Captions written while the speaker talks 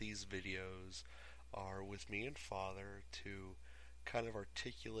these videos are with me and Father to kind of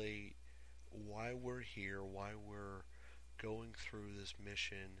articulate why we're here, why we're going through this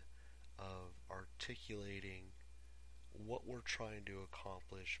mission of articulating what we're trying to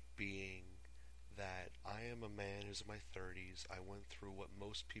accomplish, being that I am a man who's in my 30s. I went through what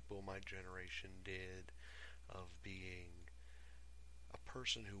most people in my generation did, of being a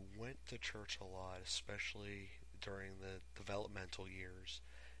person who went to church a lot, especially during the developmental years,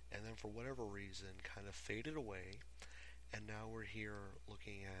 and then for whatever reason kind of faded away. And now we're here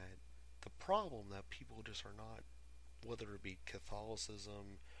looking at the problem that people just are not, whether it be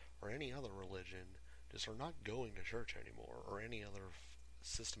Catholicism or any other religion, just are not going to church anymore, or any other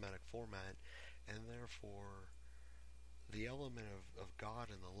systematic format, and therefore the element of God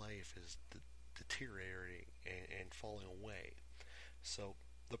in the life is deteriorating and falling away. So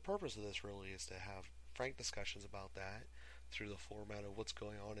the purpose of this really is to have frank discussions about that through the format of what's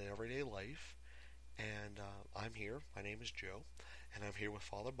going on in everyday life. And I'm here. My name is Joe, and I'm here with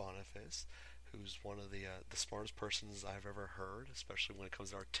Father Boniface, who's one of the smartest persons I've ever heard, especially when it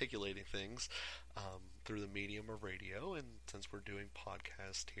comes to articulating things through the medium of radio. And since we're doing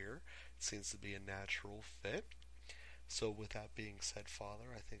podcast here, it seems to be a natural fit. So with that being said, Father,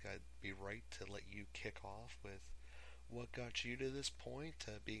 I think I'd be right to let you kick off with what got you to this point,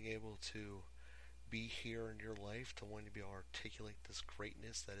 being able to be here in your life, to want to be able to articulate this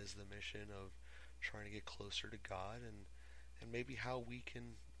greatness that is the mission of trying to get closer to God, and maybe how we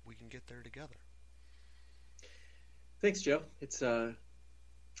can get there together. Thanks, Joe. It's a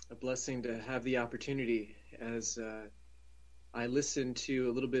blessing to have the opportunity as I listen to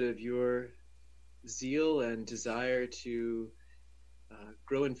a little bit of your zeal and desire to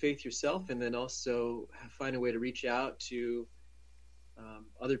grow in faith yourself, and then also find a way to reach out to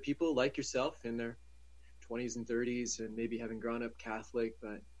other people like yourself in their 20s and 30s, and maybe having grown up Catholic,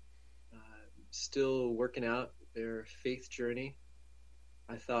 but still working out their faith journey.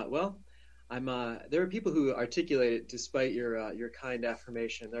 I thought, well, there are people who articulate it despite your kind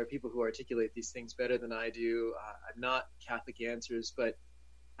affirmation. There are people who articulate these things better than I do. I'm not Catholic Answers, but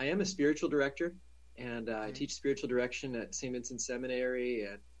I am a spiritual director, and I teach spiritual direction at St. Vincent Seminary,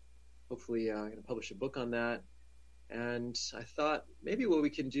 and hopefully I'm going to publish a book on that. And I thought maybe what we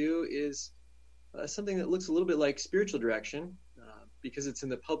can do is something that looks a little bit like spiritual direction, because it's in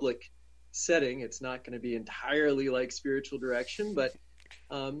the public setting. It's not going to be entirely like spiritual direction, but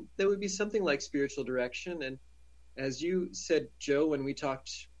there would be something like spiritual direction. And as you said, Joe, when we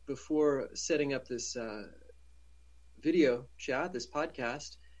talked before setting up this video chat, this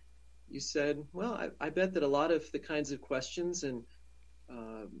podcast, you said, well, I bet that a lot of the kinds of questions and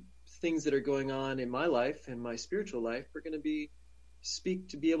things that are going on in my life and my spiritual life are going to be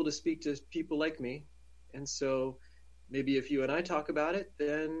able to speak to people like me. And so maybe if you and I talk about it,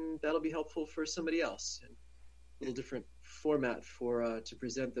 then that'll be helpful for somebody else. And a little different format for to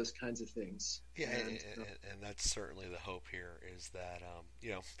present those kinds of things. Yeah, and that's certainly the hope here, is that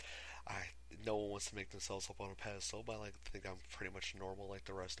no one wants to make themselves up on a pedestal, but I like to think I'm pretty much normal like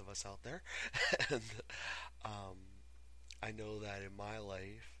the rest of us out there. And I know that in my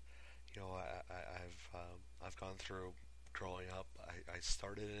life, I've gone through growing up. I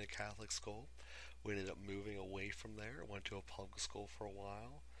started in a Catholic school. We ended up moving away from there. Went to a public school for a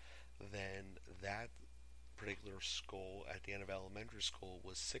while. Then that particular school at the end of elementary school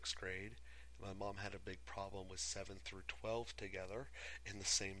was 6th grade. My mom had a big problem with 7th through 12th together in the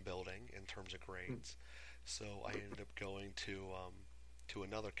same building in terms of grades. So I ended up going to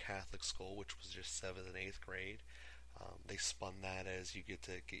another Catholic school, which was just 7th and 8th grade. They spun that as you get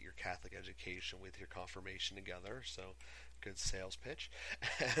to get your Catholic education with your confirmation together. So good sales pitch,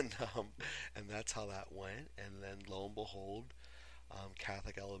 and that's how that went. And then lo and behold,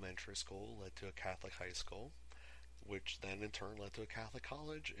 Catholic elementary school led to a Catholic high school, which then in turn led to a Catholic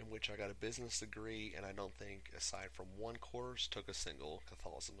college, in which I got a business degree, and I don't think, aside from one course, took a single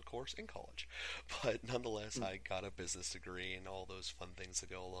Catholicism course in college. But nonetheless, I got a business degree and all those fun things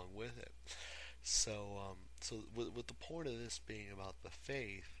that go along with it. So with the point of this being about the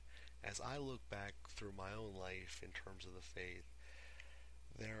faith, as I look back through my own life in terms of the faith,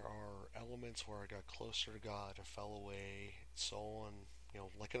 there are elements where I got closer to God and fell away, so on,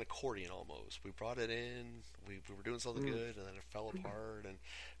 like an accordion almost. We brought it in, we were doing something good, and then it fell apart, and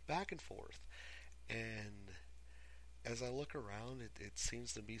back and forth. And as I look around, it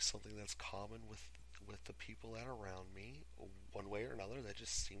seems to be something that's common with the people that are around me, one way or another. That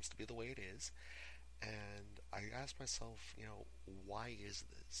just seems to be the way it is. And I ask myself, why is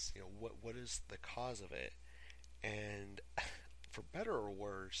this? What is the cause of it? And for better or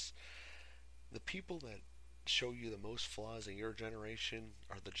worse, the people that show you the most flaws in your generation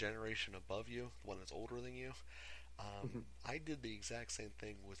or the generation above you, the one that's older than you. I did the exact same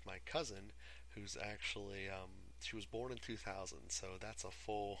thing with my cousin, who's actually she was born in 2000, so that's a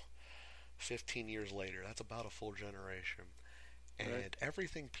full 15 years later. That's about a full generation. Right. And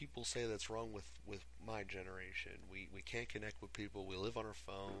everything people say that's wrong with my generation, we can't connect with people. We live on our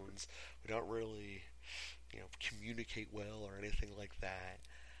phones. We don't really, communicate well or anything like that.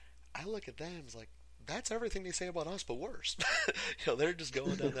 I look at them as like, that's everything they say about us, but worse. They're just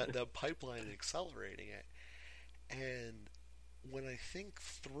going down that pipeline and accelerating it. And when I think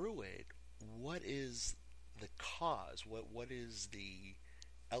through it, what is the cause? What is the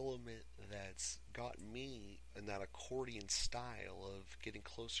element that's got me in that accordion style of getting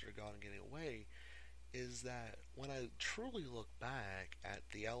closer to God and getting away? Is that when I truly look back at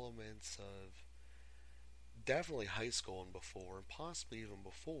the elements of definitely high school and before, and possibly even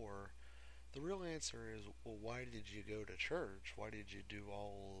before, the real answer is, well, why did you go to church? Why did you do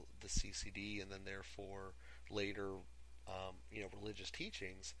all the CCD and then therefore later, religious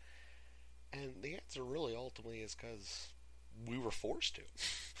teachings? And the answer really ultimately is because we were forced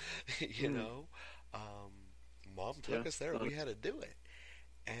to. you Mm. know, Mom Yeah. took us there. We had to do it,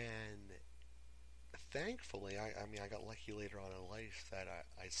 and thankfully, I mean, I got lucky later on in life that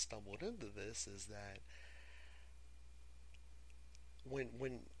I stumbled into this. Is that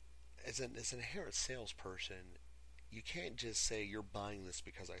when as an inherent salesperson, you can't just say you're buying this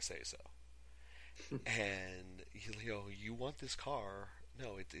because I say so. And you want this car.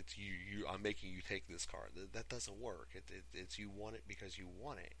 No, it's you. I'm making you take this car. That doesn't work. It's you want it because you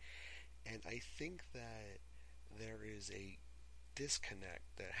want it. And I think that there is a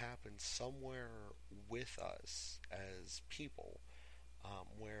disconnect that happens somewhere with us as people,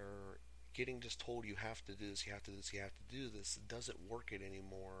 where getting just told you have to do this, you have to do this, you have to do this doesn't work it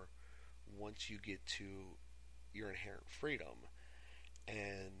anymore once you get to your inherent freedom.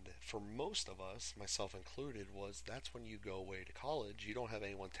 And for most of us, myself included, was that's when you go away to college. You don't have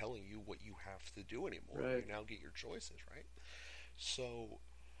anyone telling you what you have to do anymore. Right. You now get your choices, right? So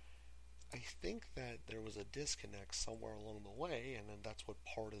I think that there was a disconnect somewhere along the way, and then that's what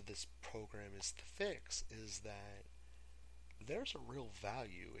part of this program is to fix, is that there's a real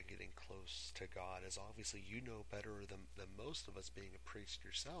value in getting close to God, as obviously you know better than most of us being a priest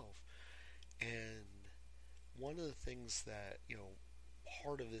yourself. And one of the things that,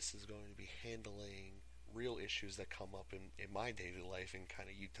 part of this is going to be handling real issues that come up in my daily life and kind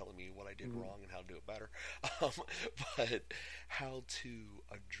of you telling me what I did Mm. wrong and how to do it better. Um, but how to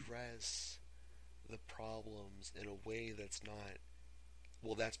address the problems in a way that's not,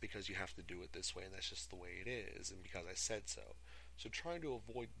 well, that's because you have to do it this way and that's just the way it is and because I said so. So trying to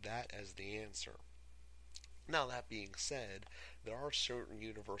avoid that as the answer. Now, that being said, there are certain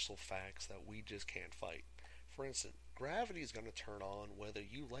universal facts that we just can't fight. For instance, gravity is going to turn on whether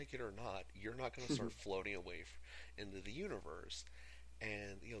you like it or not. You're not going to start floating away into the universe.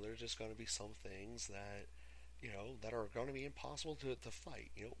 And, there's just going to be some things that, that are going to be impossible to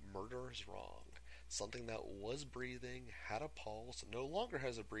fight. Murder is wrong. Something that was breathing, had a pulse, no longer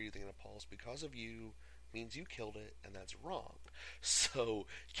has a breathing and a pulse because of you means you killed it, and that's wrong. So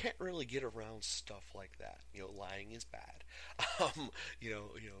you can't really get around stuff like that. Lying is bad.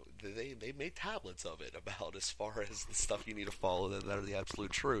 They made tablets of it about as far as the stuff you need to follow that are the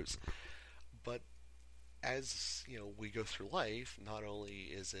absolute truths. But as we go through life, not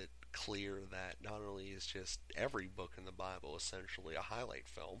only is it clear that not only is just every book in the Bible essentially a highlight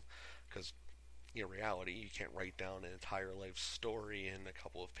film, because reality, you can't write down an entire life story in a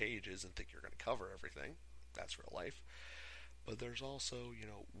couple of pages and think you're going to cover everything. That's real life. But there's also,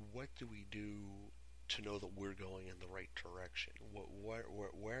 what do we do to know that we're going in the right direction?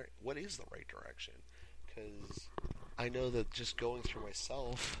 What is the right direction? Because I know that just going through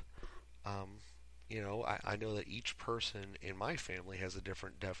myself, I know that each person in my family has a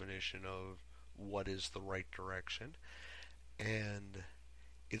different definition of what is the right direction. And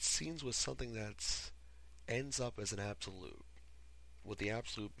it seems with something that's ends up as an absolute, with the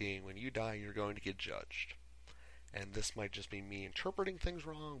absolute being when you die you're going to get judged. And this might just be me interpreting things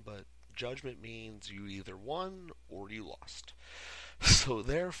wrong, but judgment means you either won or you lost. So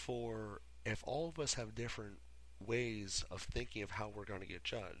therefore, if all of us have different ways of thinking of how we're going to get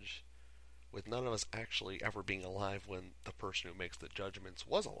judged, with none of us actually ever being alive when the person who makes the judgments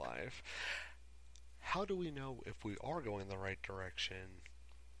was alive, how do we know if we are going in the right direction,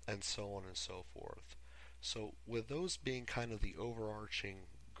 and so on and so forth? So, with those being kind of the overarching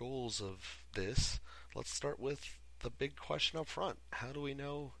goals of this, let's start with the big question up front. How do we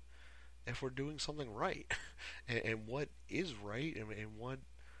know if we're doing something right? And what is right, and what,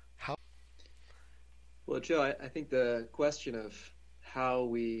 how? Well, Joe, I think the question of how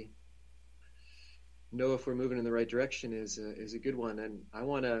we know if we're moving in the right direction is a good one, and I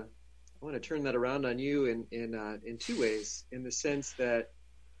want to turn that around on you in two ways. In the sense that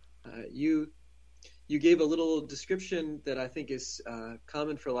you gave a little description that I think is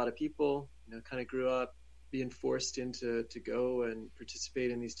common for a lot of people. You know, kind of grew up being forced into to go and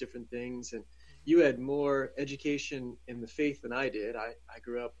participate in these different things, and you had more education in the faith than I did. I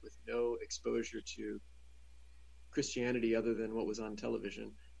grew up with no exposure to Christianity other than what was on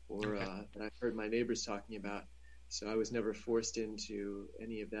television or Okay. that I've heard my neighbors talking about. So I was never forced into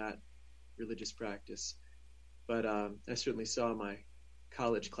any of that religious practice. But I certainly saw my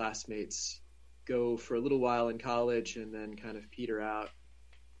college classmates go for a little while in college and then kind of peter out.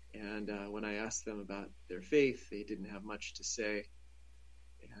 And when I asked them about their faith, they didn't have much to say.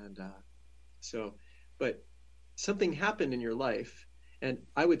 And so, but something happened in your life, and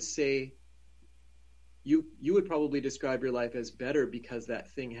I would say you would probably describe your life as better because that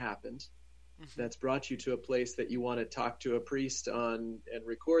thing happened. Hmm. That's brought you to a place that you want to talk to a priest on and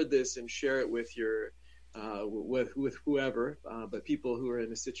record this and share it with your with whoever, but people who are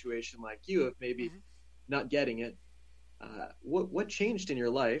in a situation like you of maybe Hmm. not getting it. What changed in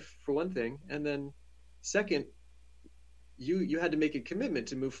your life for one thing, and then second, you had to make a commitment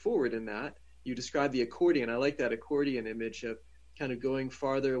to move forward in that. You described the accordion. I like that accordion image of kind of going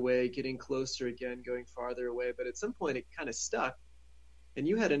farther away, getting closer again, going farther away. But at some point, it kind of stuck, and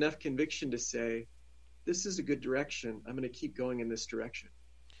you had enough conviction to say, "This is a good direction. I'm going to keep going in this direction."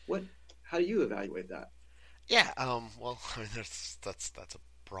 What? How do you evaluate that? Yeah. Well, I mean, that's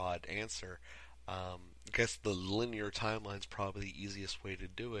a broad answer. I guess the linear timeline's probably the easiest way to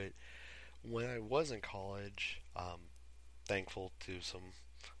do it. When I was in college, thankful to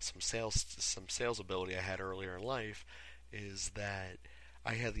some sales ability I had earlier in life, is that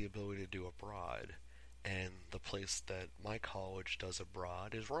I had the ability to do abroad. And the place that my college does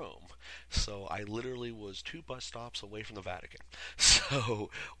abroad is Rome. So I literally was 2 bus stops away from the Vatican. So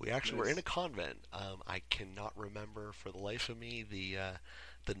we actually were in a Nice. convent. I cannot remember for the life of me the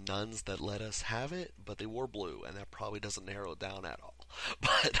nuns that let us have it, but they wore blue, and that probably doesn't narrow it down at all.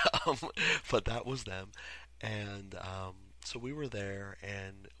 But that was them, and so we were there.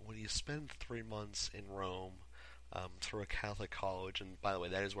 And when you spend 3 months in Rome, through a Catholic college, and by the way,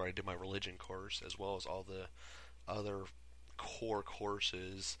 that is where I did my religion course as well as all the other core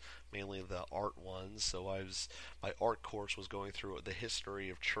courses, mainly the art ones. So my art course was going through the history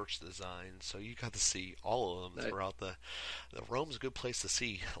of church design. So you got to see all of them Nice. throughout the Rome's a good place to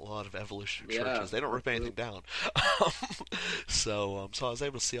see a lot of evolution of Yeah, churches. They don't rip anything absolutely. down. So I was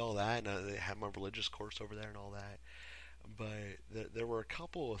able to see all that, and they had my religious course over there and all that. But there were a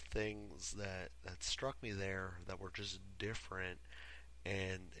couple of things that struck me there that were just different,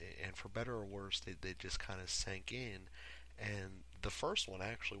 and and for better or worse, they just kind of sank in. And the first one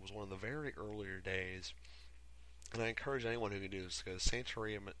actually was one of the very earlier days, and I encourage anyone who can do this to go to Santa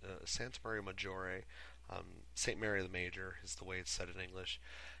Maria Maggiore. Saint Mary the Major is the way it's said in English.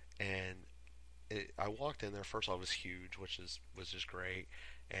 And I walked in there. First of all, it was huge, which was just great.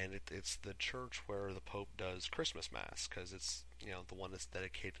 And it's the church where the Pope does Christmas Mass, because it's, the one that's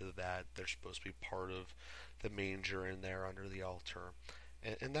dedicated to that. They're supposed to be part of the manger in there under the altar,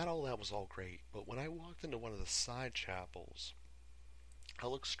 and that was all great. But when I walked into one of the side chapels, I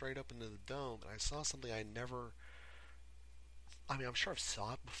looked straight up into the dome, and I saw something I never. I mean, I'm sure I've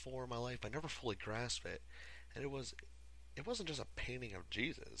saw it before in my life, but I never fully grasped it. And it wasn't just a painting of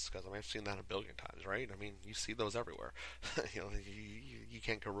Jesus, because I mean, I've seen that a billion times, right? I mean, you see those everywhere. You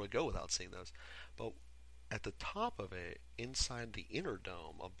can't really go without seeing those. But at the top of it, inside the inner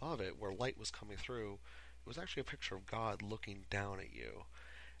dome, above it, where light was coming through, it was actually a picture of God looking down at you.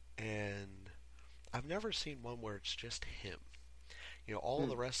 And I've never seen one where it's just Him. All of Hmm.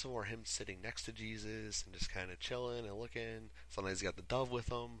 the rest of them are Him sitting next to Jesus and just kind of chilling and looking. Sometimes He got the dove with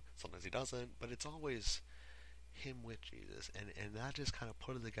Him, sometimes He doesn't, but it's always Him with Jesus. And that just kind of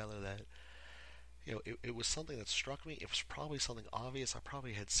put it together that, it was something that struck me. It was probably something obvious. I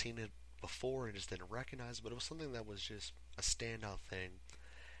probably had seen it before and just didn't recognize it, but it was something that was just a standout thing.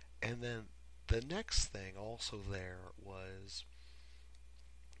 And then the next thing also there was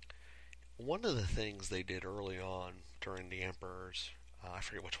one of the things they did early on during the Emperors. I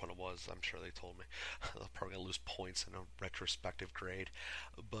forget which one it was. I'm sure they told me. I'm probably going to lose points in a retrospective grade.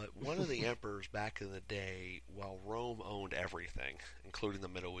 But one of the emperors back in the day, while Rome owned everything, including the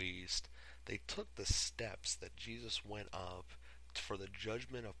Middle East, they took the steps that Jesus went up for the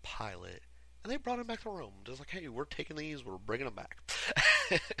judgment of Pilate, and they brought him back to Rome. Just like, hey, we're taking these, we're bringing them back.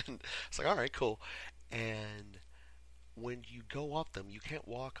 And it's like, all right, cool. And when you go up them, you can't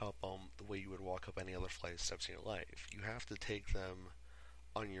walk up them the way you would walk up any other flight of steps in your life. You have to take them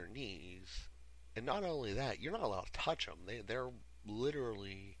on your knees, and not only that, you're not allowed to touch them. They're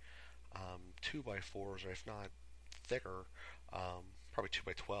literally 2x4s, or if not thicker, probably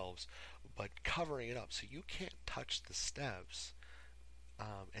 2x12s, but covering it up, so you can't touch the steps.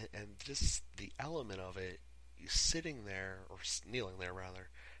 And just the element of it, sitting there, or kneeling there rather,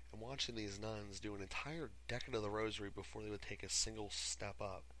 and watching these nuns do an entire decade of the rosary before they would take a single step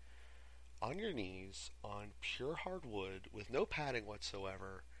up, on your knees, on pure hard wood, with no padding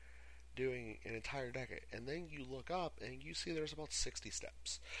whatsoever, doing an entire decade. And then you look up and you see there's about 60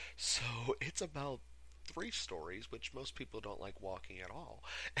 steps. So it's about 3 stories, which most people don't like walking at all.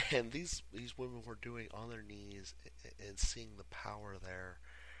 And these women were doing on their knees, and seeing the power there,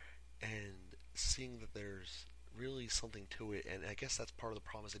 and seeing that there's really something to it. And I guess that's part of the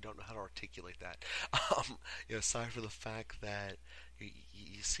problem, is I don't know how to articulate that. Aside from the fact that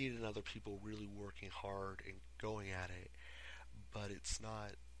you see it in other people really working hard and going at it, but it's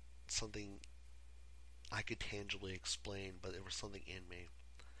not something I could tangibly explain, but it was something in me.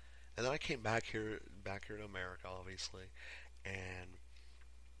 And then I came back here to America, obviously, and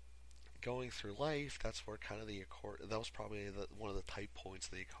going through life, that's where kind of that was probably one of the tight points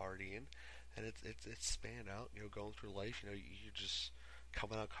of the accordion, and it's spanned out. Going through life, you're just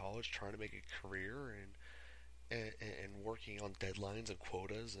coming out of college, trying to make a career, and working on deadlines and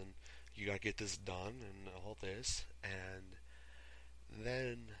quotas, and you got to get this done and all this, and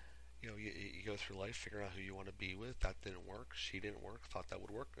then you go through life figuring out who you want to be with. That didn't work. She didn't work. Thought that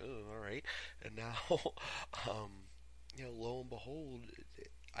would work. All right, and now, lo and behold,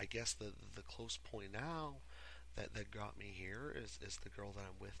 I guess the close point now that got me here is the girl that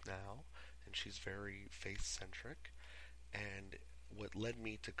I'm with now, and she's very faith centric, and what led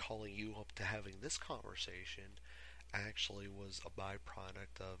me to calling you up to having this conversation actually was a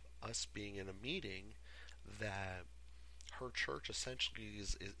byproduct of us being in a meeting that her church essentially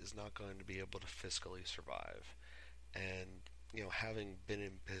is not going to be able to fiscally survive. And, having been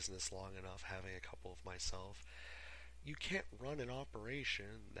in business long enough, having a couple of myself, you can't run an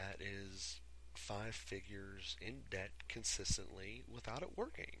operation that is 5 figures in debt consistently without it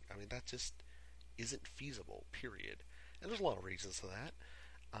working. I mean, that just isn't feasible, period. And there's a lot of reasons to that.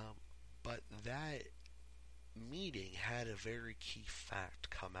 But that meeting had a very key fact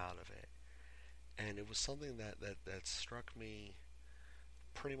come out of it. And it was something that struck me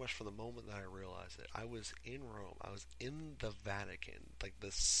pretty much from the moment that I realized it. I was in Rome. I was in the Vatican, like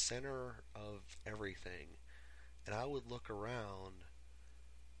the center of everything. And I would look around,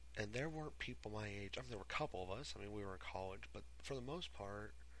 and there weren't people my age. I mean, there were a couple of us. I mean, we were in college. But for the most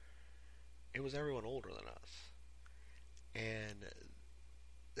part, it was everyone older than us. And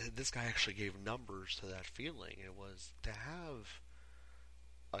this guy actually gave numbers to that feeling. It was to have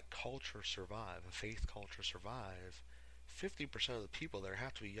a culture survive, a faith culture survive, 50% of the people there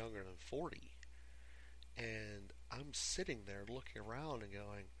have to be younger than 40. And I'm sitting there looking around and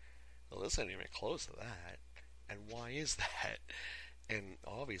going, well, this ain't even close to that. And why is that? And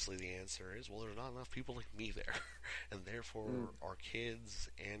obviously the answer is, well, there's not enough people like me there. And therefore our kids,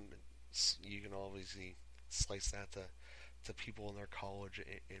 and you can obviously slice that to people in their college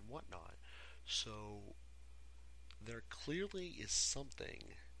and whatnot. So there clearly is something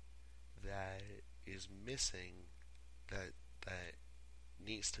that is missing that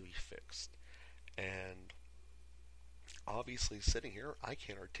needs to be fixed. And obviously sitting here, I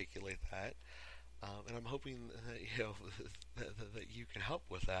can't articulate that. And I'm hoping that you can help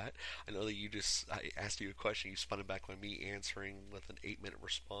with that. I know that I asked you a question, you spun it back by me answering with an 8-minute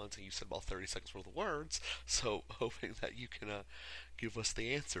response, and you said about 30 seconds worth of words. So hoping that you can give us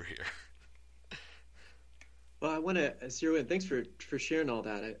the answer here. Well, I want to zero in. Thanks for sharing all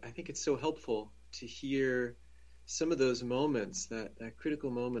that. I think it's so helpful to hear some of those moments, that critical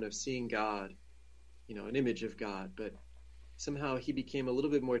moment of seeing God, an image of God, but somehow he became a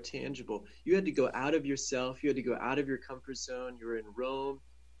little bit more tangible. You had to go out of yourself. You had to go out of your comfort zone. You were in Rome.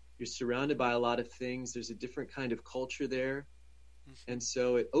 You're surrounded by a lot of things. There's a different kind of culture there. Mm-hmm. And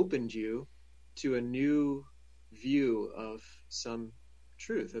so it opened you to a new view of some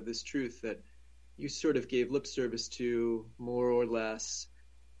truth, of this truth that you sort of gave lip service to more or less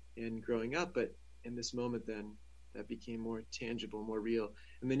in growing up. But in this moment, then, that became more tangible, more real.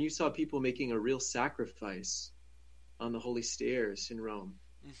 And then you saw people making a real sacrifice on the holy stairs in Rome.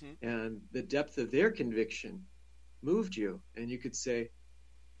 Mm-hmm. And the depth of their conviction moved you. And you could say,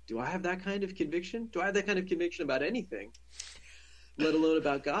 do I have that kind of conviction? Do I have that kind of conviction about anything, let alone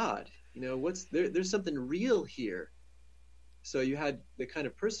about God? There's something real here. So you had the kind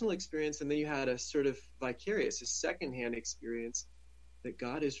of personal experience, and then you had a sort of vicarious, a secondhand experience that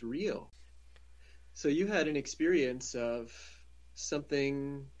God is real. So you had an experience of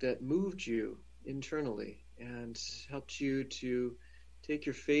something that moved you internally and helped you to take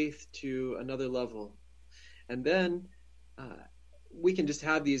your faith to another level. And then we can just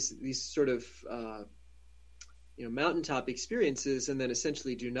have these sort of mountaintop experiences and then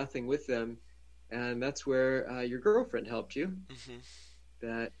essentially do nothing with them. And that's where your girlfriend helped you. Mm-hmm.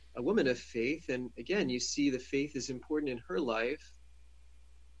 That a woman of faith, and again, you see the faith is important in her life,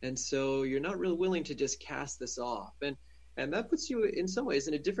 and so you're not real willing to just cast this off. And that puts you in some ways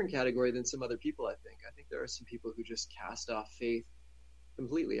in a different category than some other people. I think there are some people who just cast off faith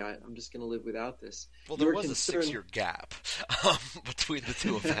completely. I'm just going to live without this. Well, there was a 6-year gap between the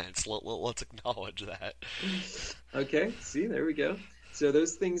two events. Let's acknowledge that. Okay, see, there we go. So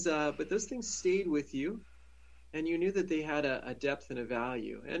those things, but those things stayed with you, and you knew that they had a depth and a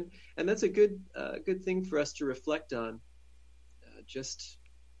value, and that's a good thing for us to reflect on. Just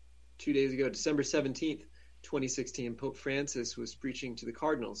 2 days ago, December 17th, 2016, Pope Francis was preaching to the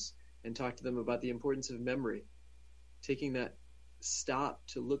cardinals and talked to them about the importance of memory, taking that stop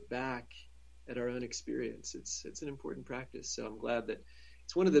to look back at our own experience. It's an important practice. So I'm glad that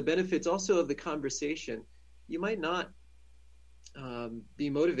it's one of the benefits also of the conversation. You might not be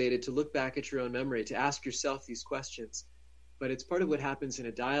motivated to look back at your own memory, to ask yourself these questions, but it's part of what happens in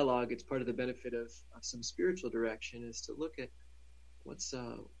a dialogue. It's part of the benefit of some spiritual direction, is to look at what's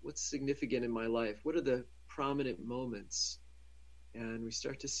significant in my life. What are the prominent moments? And we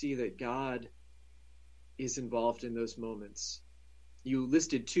start to see that God is involved in those moments. You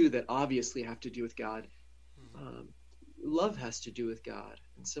listed two that obviously have to do with God. Love has to do with God.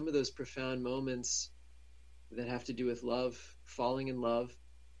 And some of those profound moments that have to do with love, falling in love,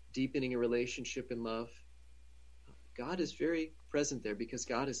 deepening a relationship in love, God is very present there because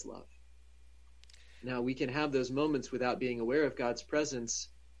God is love. Now, we can have those moments without being aware of God's presence,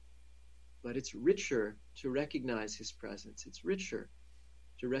 but it's richer to recognize his presence. It's richer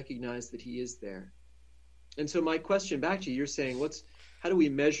to recognize that he is there. And so my question back to you, you're saying, how do we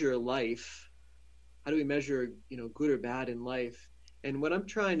measure life? How do we measure, good or bad in life? And what I'm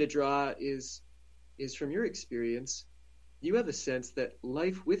trying to draw is from your experience, you have a sense that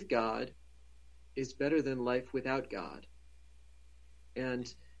life with God is better than life without God.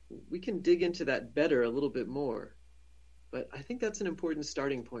 And we can dig into that better a little bit more. But I think that's an important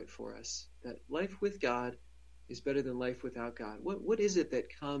starting point for us, that life with God is better than life without God. What is it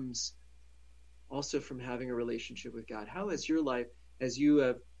that comes also from having a relationship with God? How has your life, as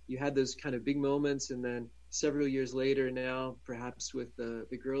you had those kind of big moments, and then several years later now, perhaps with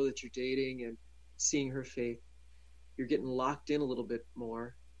the girl that you're dating and seeing her faith, you're getting locked in a little bit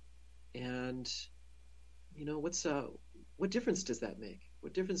more. And, what difference does that make?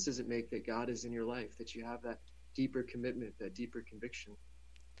 What difference does it make that God is in your life, that you have that deeper commitment, that deeper conviction?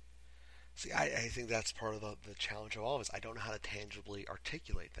 See, I think that's part of the challenge of all of us. I don't know how to tangibly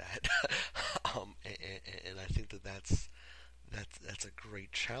articulate that, and I think that's a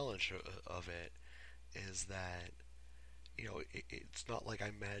great challenge of it. Is that it's not like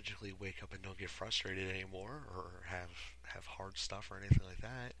I magically wake up and don't get frustrated anymore, or have hard stuff or anything like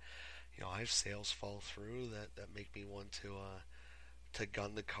that. I have sales fall through that make me want to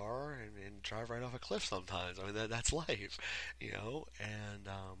gun the car and drive right off a cliff sometimes. I mean, that's life, and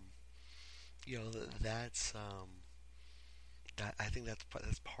that's that. I think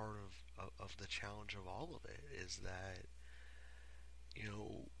that's part of the challenge of all of it, is that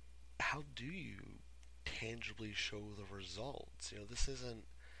how do you tangibly show the results? This isn't,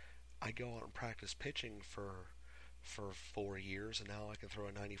 I go out and practice pitching for 4 years, and now I can throw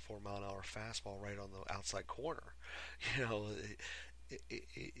a 94-mile-an-hour fastball right on the outside corner.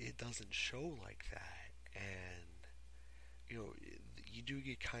 It doesn't show like that. And you do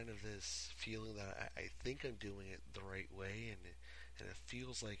get kind of this feeling that I think I'm doing it the right way, and it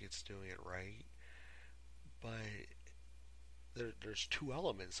feels like it's doing it right. But there's two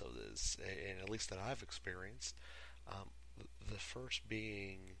elements of this, and at least that I've experienced. The first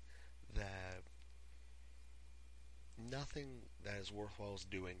being that nothing that is worthwhile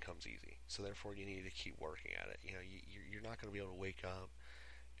doing comes easy. So therefore, you need to keep working at it. You're not going to be able to wake up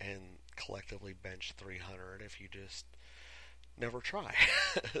and collectively bench 300 if you just never try.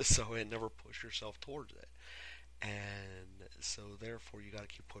 And never push yourself towards it. And so therefore, you got to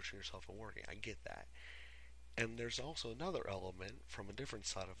keep pushing yourself and working. I get that. And there's also another element from a different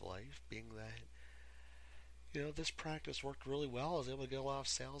side of life, being that this practice worked really well. I was able to get a lot of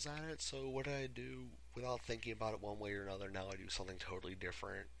sales at it. So what did I do without thinking about it one way or another, now I do something totally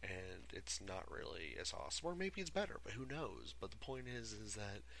different, and it's not really as awesome, or maybe it's better, but who knows? But the point is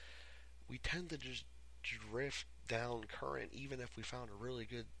that we tend to just drift down current, even if we found a really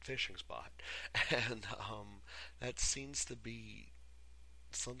good fishing spot, and that seems to be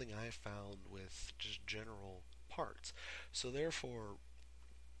something I found with just general parts. So therefore,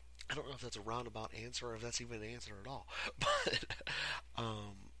 I don't know if that's a roundabout answer or if that's even an answer at all, but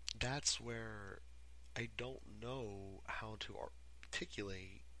that's where I don't know how to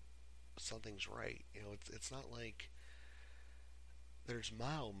articulate something's right. It's not like there's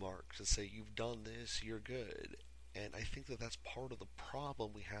mile marks that say you've done this, you're good. And I think that that's part of the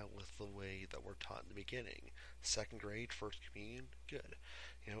problem we have with the way that we're taught in the beginning. Second grade, first communion, good.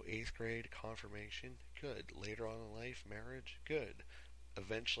 Eighth grade, confirmation, good. Later on in life, marriage, good.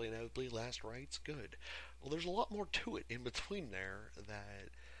 Eventually, inevitably, last rites, good. Well, there's a lot more to it in between there that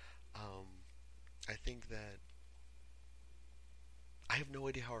um, I think that I have no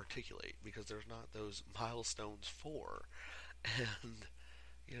idea how to articulate because there's not those milestones for. And,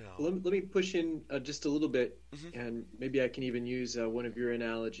 you know. Let me push in just a little bit, Hmm. and maybe I can even use one of your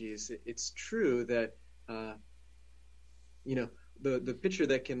analogies. It's true that uh, you know the pitcher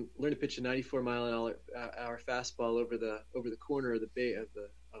that can learn to pitch a 94-mile-an-hour fastball over the corner of the bay of the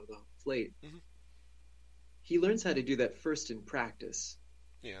plate. Hmm. He learns how to do that first in practice,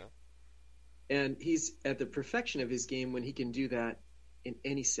 Yeah. and he's at the perfection of his game when he can do that in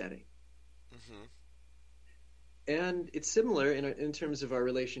any setting. Hmm. And it's similar in terms of our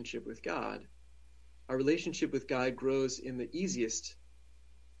relationship with God. Our relationship with God grows in the easiest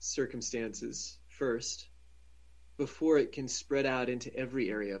circumstances first before it can spread out into every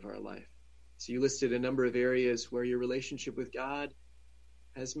area of our life. So you listed a number of areas where your relationship with God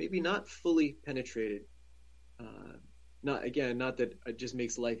has maybe not fully penetrated. Not that it just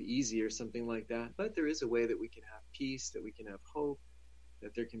makes life easy or something like that, but there is a way that we can have peace, that we can have hope,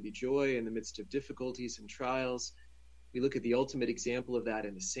 that there can be joy in the midst of difficulties and trials. We look at the ultimate example of that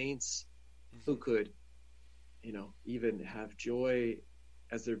in the saints, who Hmm. could, even have joy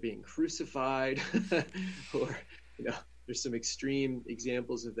as they're being crucified, or there's some extreme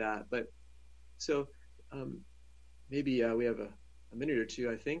examples of that. But so um, maybe we have a minute or two.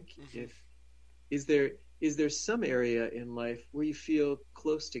 I think Hmm. if is there is there some area in life where you feel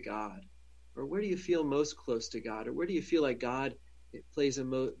close to God, or where do you feel most close to God, or where do you feel like God it plays the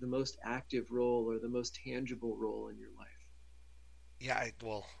most active role or the most tangible role in your life? Yeah,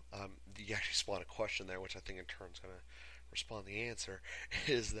 well, you actually spawned a question there, which I think in turn is going to respond to the answer,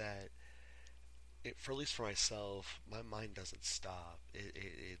 is that for at least for myself, my mind doesn't stop.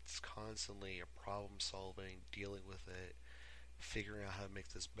 It's constantly a problem solving, dealing with it, figuring out how to make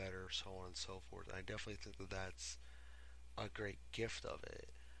this better, so on and so forth. And I definitely think that that's a great gift of it.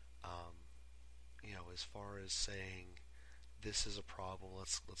 Um, as far as saying this is a problem,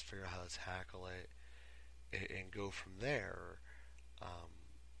 let's figure out how to tackle it and go from there. Um,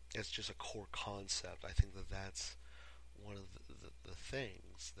 it's just a core concept. I think that that's one of the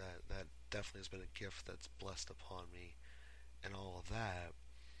things that definitely has been a gift that's blessed upon me and all of that.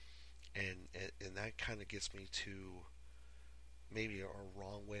 And that kind of gets me to maybe a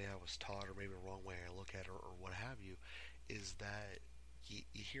wrong way I was taught, or maybe a wrong way I look at it, or what have you, is that you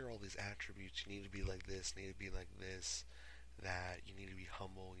hear all these attributes. You need to be like this, need to be like this, that you need to be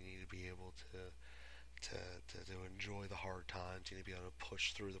humble, you need to be able to enjoy the hard times, you need to be able to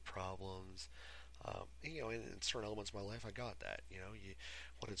push through the problems. In certain elements of my life, I got that.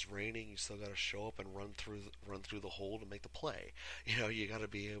 When it's raining, you still got to show up and run through the hole to make the play. You got to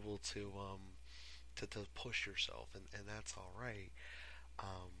be able to push yourself, and that's all right.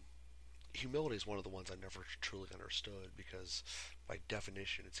 Um, Humility is one of the ones I never truly understood because, by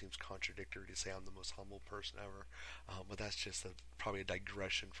definition, it seems contradictory to say I'm the most humble person ever. But that's just probably a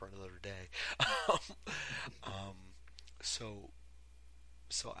digression for another day. um, so,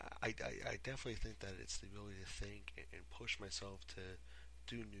 so I definitely think that it's the ability to think and push myself to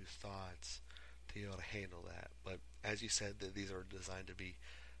do new thoughts to be able to handle that. But as you said, that these are designed to be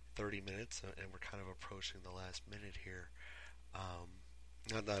 30 minutes, and we're kind of approaching the last minute here.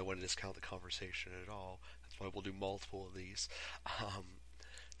 Not that I want to discount the conversation at all. That's why we'll do multiple of these. Um,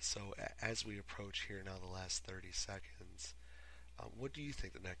 so as we approach here now, the last 30 seconds, what do you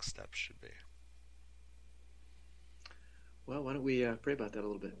think the next steps should be? Well, why don't we pray about that a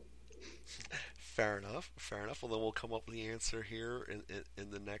little bit? Fair enough. Fair enough. Well, then we'll come up with the answer here in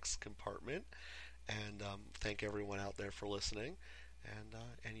the next compartment. And thank everyone out there for listening.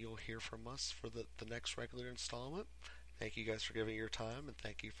 And you'll hear from us for the next regular installment. Thank you guys for giving your time, and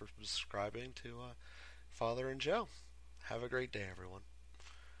thank you for subscribing to Father and Joe. Have a great day, everyone.